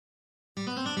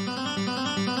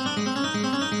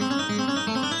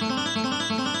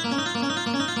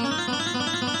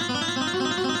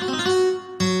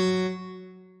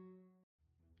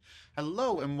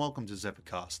and welcome to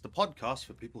Zephyrcast, the podcast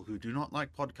for people who do not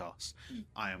like podcasts.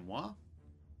 I am Wa.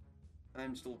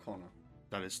 I'm still Connor.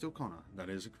 That is still Connor. That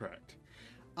is correct.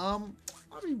 I've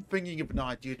been thinking of an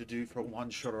idea to do for a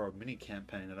one-shot or a mini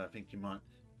campaign that I think you might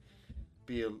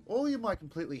or you might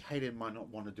completely hate it and might not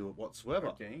want to do it whatsoever.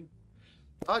 Okay.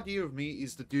 The idea of me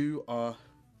is to do,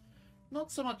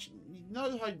 not so much, you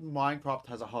know how Minecraft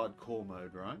has a hardcore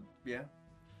mode, right? Yeah.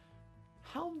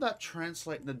 How would that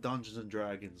translate into Dungeons and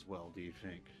Dragons well, do you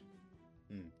think?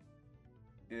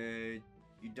 You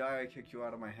die, I kick you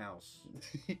out of my house.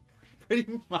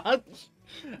 Pretty much.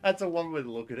 That's a one way to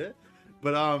look at it.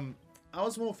 But I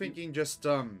was more thinking just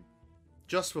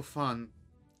for fun,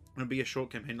 it'll be a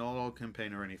short campaign, not a long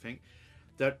campaign or anything,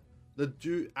 that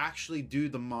actually do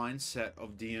the mindset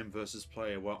of DM versus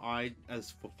player, where I,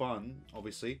 as for fun,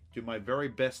 obviously, do my very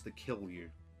best to kill you.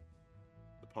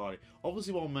 The party.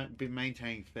 Obviously while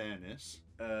maintaining fairness.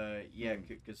 Yeah,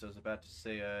 because I was about to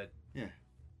say, Yeah.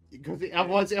 Because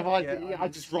otherwise, if I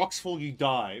just rocks fall, you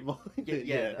die.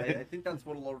 yeah. I think that's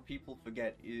what a lot of people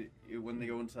forget. When they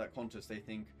go into that contest, they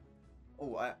think,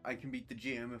 "Oh, I can beat the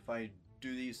GM if I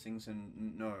do these things,"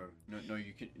 and no,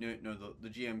 you can the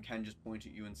GM can just point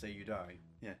at you and say you die.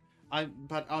 Yeah,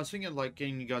 but I was thinking like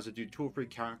getting you guys to do 2 or 3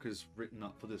 characters written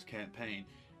up for this campaign,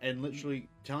 and literally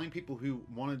telling people who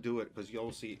want to do it, because you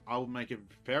obviously I will make it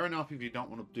fair enough if you don't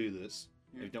want to do this,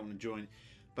 if you don't want to join,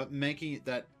 but making it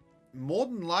that more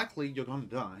than likely you're gonna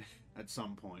die at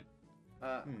some point.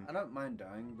 I don't mind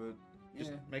dying, but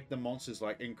just make the monsters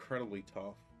like incredibly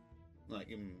tough. Like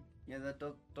yeah, that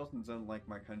doesn't sound like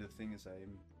my kind of thing, as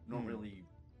I'm not really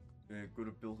good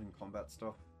at building combat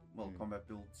stuff. Well, combat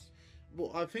builds.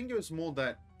 Well, I think it was more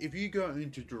that if you go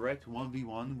into direct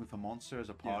 1v1 with a monster as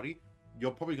a party,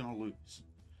 you're probably gonna lose.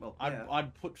 Well,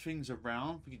 I'd put things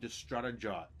around for you to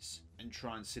strategize and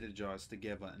try and synergize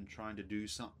together and trying to do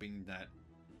something that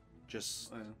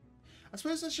just... I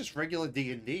suppose that's just regular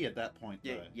D&D at that point,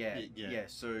 though. Yeah.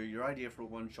 So your idea for a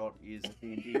one-shot is a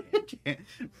D&D game. Yeah,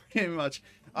 pretty much.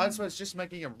 I suppose just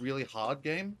making a really hard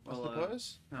game, I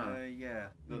suppose. Yeah.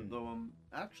 Though,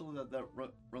 actually, that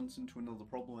runs into another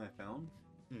problem I found.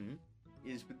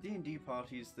 Is with D&D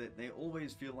parties that they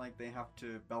always feel like they have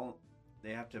to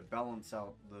balance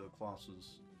out the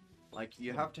classes. Like,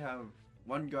 you have to have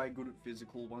one guy good at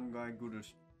physical, one guy good at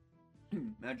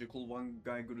magical, one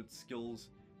guy good at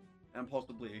skills, and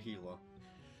possibly a healer.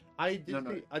 I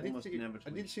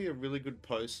did see a really good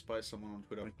post by someone on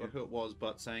Twitter, I forgot who it was,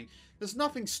 but saying there's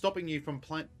nothing stopping you from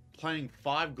playing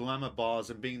 5 glamour bars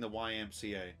and being the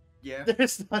YMCA. Yeah.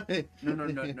 There's nothing.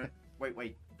 No.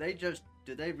 Wait.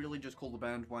 Did they really just call the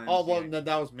band YMCA? Oh well, no,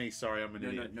 that was me. Sorry, I'm an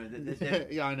idiot. No.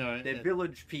 Yeah, I know. They're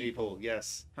village people.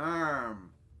 Yes. I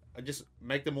just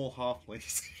make them all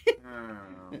halflings.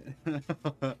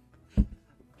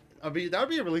 I mean, that would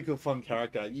be a really cool, fun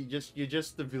character. You're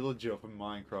just the villager from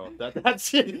Minecraft.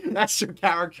 That's it. That's your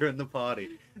character in the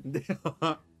party. Wait.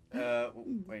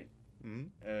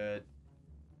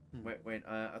 Wait.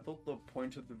 I thought the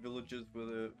point of the villagers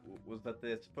was that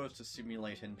they're supposed to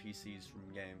simulate NPCs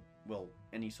from game. Well,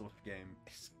 any sort of game.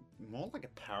 It's more like a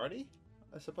parody,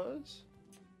 I suppose.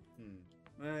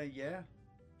 Yeah.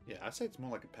 Yeah, I'd say it's more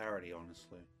like a parody,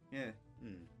 honestly. Yeah.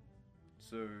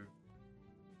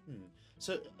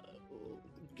 So,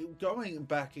 going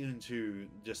back into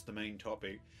just the main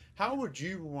topic, how would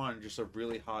you run just a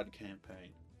really hard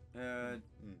campaign?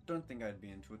 Don't think I'd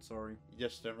be into it, sorry. You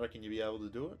just don't reckon you'd be able to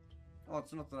do it? Oh,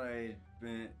 it's not that I'd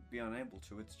be unable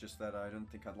to, it's just that I don't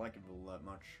think I'd like it all that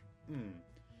much.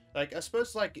 Like, I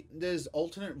suppose, like, there's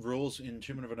alternate rules in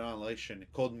Tomb of Annihilation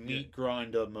called Meat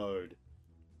Grinder Mode.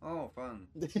 Oh, fun.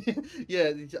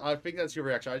 Yeah, I think that's your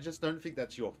reaction. I just don't think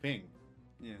that's your thing.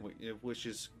 Yeah. Which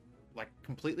is, like,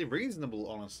 completely reasonable,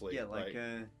 honestly. Yeah,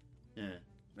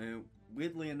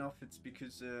 weirdly enough, it's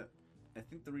because, I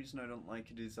think the reason I don't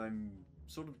like it is I'm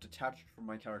sort of detached from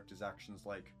my character's actions,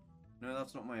 like, no,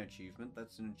 that's not my achievement,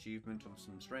 that's an achievement of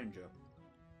some stranger.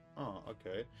 Oh,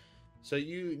 okay. So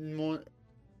you more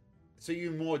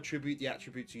attribute the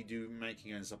attributes you do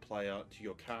making as a player to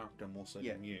your character more so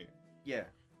than you. Yeah.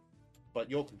 But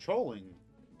you're controlling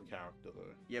the character,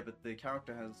 though. Yeah, but the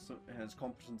character has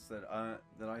competence that I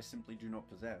simply do not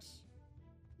possess.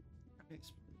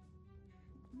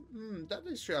 That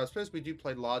is true. I suppose we do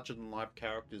play larger-than-life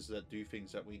characters that do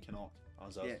things that we cannot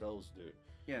ourselves do.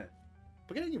 Yeah.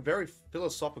 We're getting very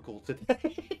philosophical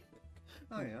today.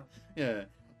 Oh, yeah. Yeah.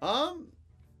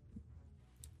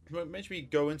 Maybe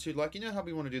go into, like, you know how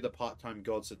we want to do the part-time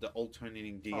gods, that the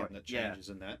alternating DM that changes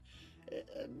in that?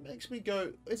 It makes me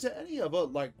go, is there any other,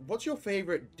 like, what's your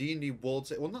favorite D&D world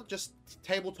set? Well, not just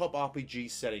tabletop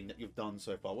RPG setting that you've done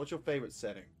so far. What's your favorite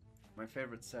setting? my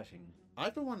favorite setting. I,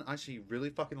 for one, actually really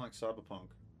fucking like Cyberpunk.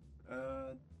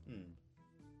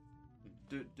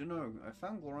 Don't know. I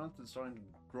found Glorantha starting to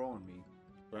grow on me.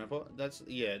 Glorantha? That's,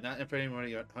 yeah, not for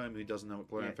anybody at home who doesn't know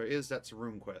what Glorantha is, that's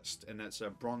RuneQuest, and that's a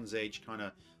Bronze Age kind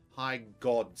of high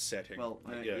god setting. Well,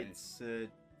 it's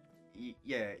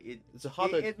it's a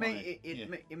hard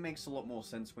it makes a lot more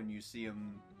sense when you see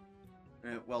them.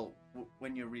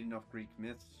 When you're reading off Greek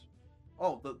myths.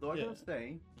 Oh, though I gotta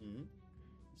say,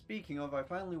 speaking of, I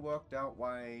finally worked out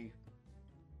why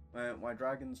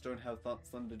dragons don't have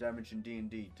thunder damage in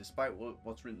D&D, despite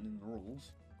what's written in the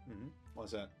rules.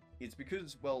 Why's that? It's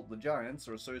because, well, the giants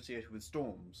are associated with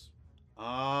storms.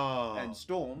 Ah. And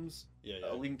storms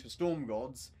are linked to storm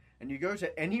gods. And you go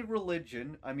to any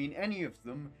religion, I mean any of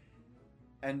them,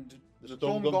 and the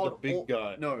storm god, the big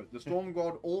guy. No, the storm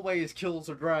god always kills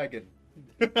a dragon.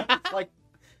 It's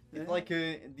like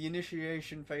the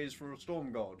initiation phase for a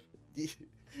storm god.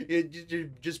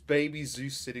 Just baby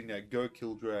Zeus sitting there. Go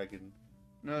kill dragon.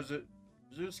 No,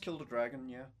 Zeus killed a dragon.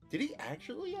 Yeah. Did he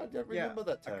actually? I don't remember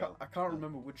that tale. I can't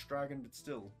remember which dragon, but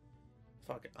still.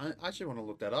 Fuck it. I actually want to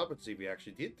look that up and see if he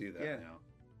actually did do that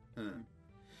now.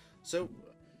 So,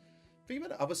 thinking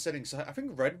about other settings, I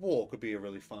think Redwall could be a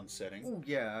really fun setting. Oh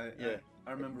yeah.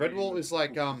 I remember. Redwall is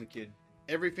like kid.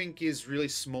 Everything is really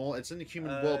small. It's in the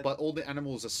human world, but all the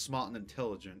animals are smart and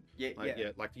intelligent.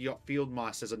 Like you got field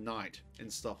mice as a knight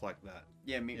and stuff like that.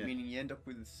 Meaning you end up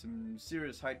with some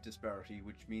serious height disparity,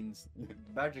 which means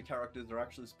badger characters are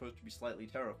actually supposed to be slightly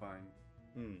terrifying.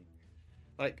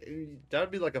 Like, that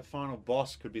would be like a final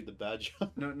boss could be the badger.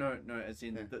 No, as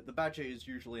in, the badger is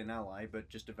usually an ally, but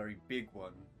just a very big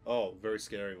one. Oh, very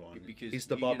scary one. Because he's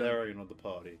the barbarian of the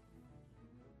party.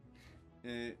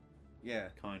 Yeah.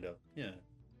 Kind of. Yeah.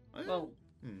 Well,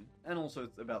 and also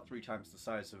it's about 3 times the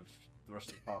size of the rest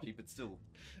of the party, but still.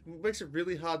 It makes it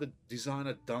really hard to design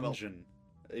a dungeon.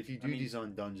 If you do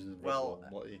design dungeons.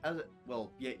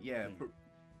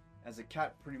 As a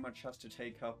cat pretty much has to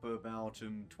take up about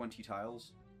 20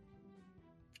 tiles.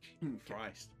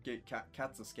 Christ.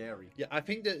 Cats are scary. Yeah, I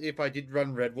think that if I did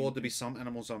run Redwall, there'd be some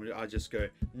animals I'd just go,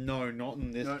 no, not in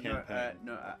this campaign.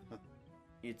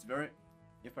 It's very...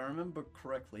 If I remember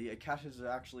correctly, a cat is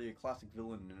actually a classic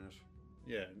villain in it.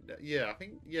 Yeah, I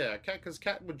think, because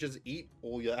cat would just eat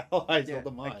all your allies all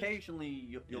the mice.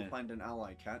 Occasionally you'll find an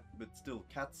ally cat, but still,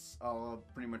 cats are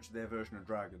pretty much their version of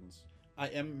dragons. I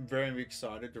am very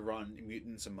excited to run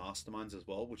Mutants and Masterminds as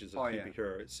well, which is a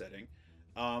superhero setting.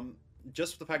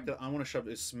 Just for the fact that I want to shove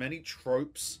as many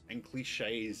tropes and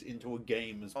cliches into a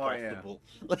game as possible.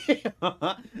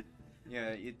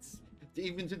 It's...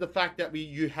 Even to the fact that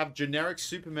you have generic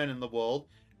Superman in the world,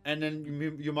 and then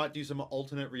you might do some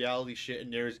alternate reality shit,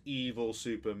 and there is evil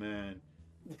Superman.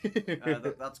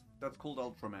 That's called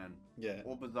Ultraman. Yeah.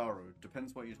 Or Bizarro,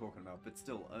 depends what you're talking about. But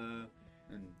still,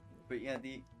 but yeah,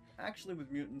 actually with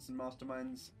Mutants and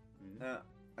Masterminds,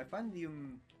 I find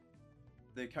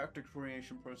the character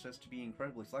creation process to be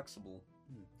incredibly flexible.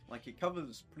 Like it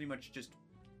covers pretty much just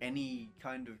any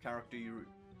kind of character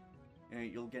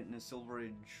you'll get in a Silver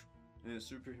Age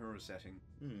superhero setting.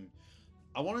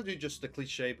 I want to do just the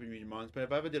cliche Mutant Minds, but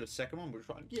if I ever did a second one, which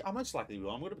I most likely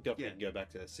will, I'm going to go back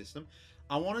to that system.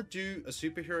 I want to do a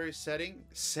superhero setting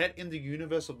set in the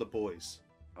universe of The Boys.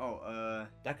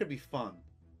 That could be fun.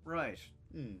 Right.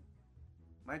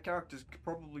 My character's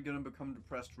probably going to become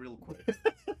depressed real quick.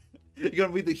 You're going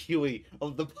to be the Huey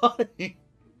of the party.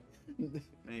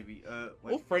 Maybe.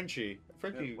 Or Frenchie.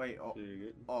 Right,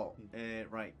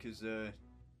 because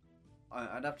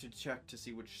I'd have to check to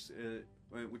see which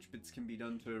bits can be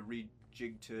done to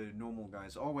rejig to normal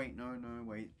guys. Oh wait, no,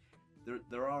 wait.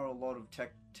 There are a lot of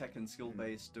tech and skill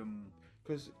based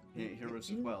heroes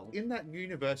as well. In that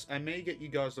universe, I may get you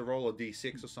guys to roll a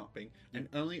d6 or something, and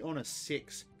only on a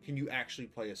 6 can you actually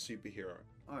play a superhero.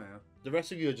 Oh yeah. The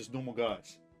rest of you are just normal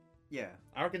guys. Yeah.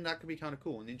 I reckon that could be kind of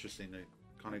cool and interesting to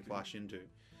kind of flash into.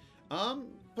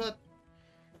 But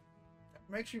it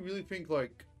makes you really think,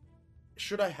 like,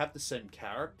 should I have the same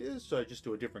characters? So I just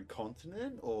do a different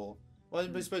continent? Or, well,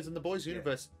 I suppose in the Boys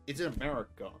universe, it's in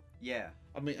America. Yeah.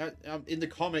 I mean, in the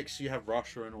comics, you have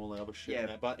Russia and all the other shit.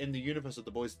 Yeah. But in the universe of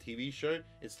the Boys TV show,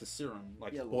 it's the Serum.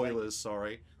 Like, spoilers,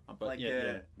 sorry. But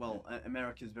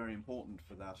America's very important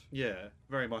for that. Yeah,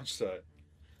 very much so.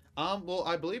 Well,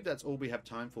 I believe that's all we have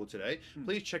time for today.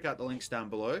 Please check out the links down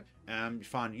below. You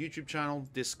find YouTube channel,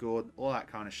 Discord, all that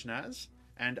kind of schnaz.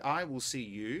 And I will see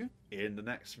you in the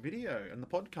next video and the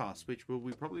podcast, which will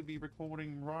we probably be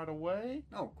recording right away.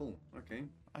 Oh, cool. Okay.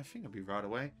 I think it'll be right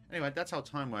away. Anyway, that's how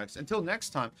time works. Until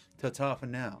next time, ta-ta for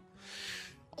now.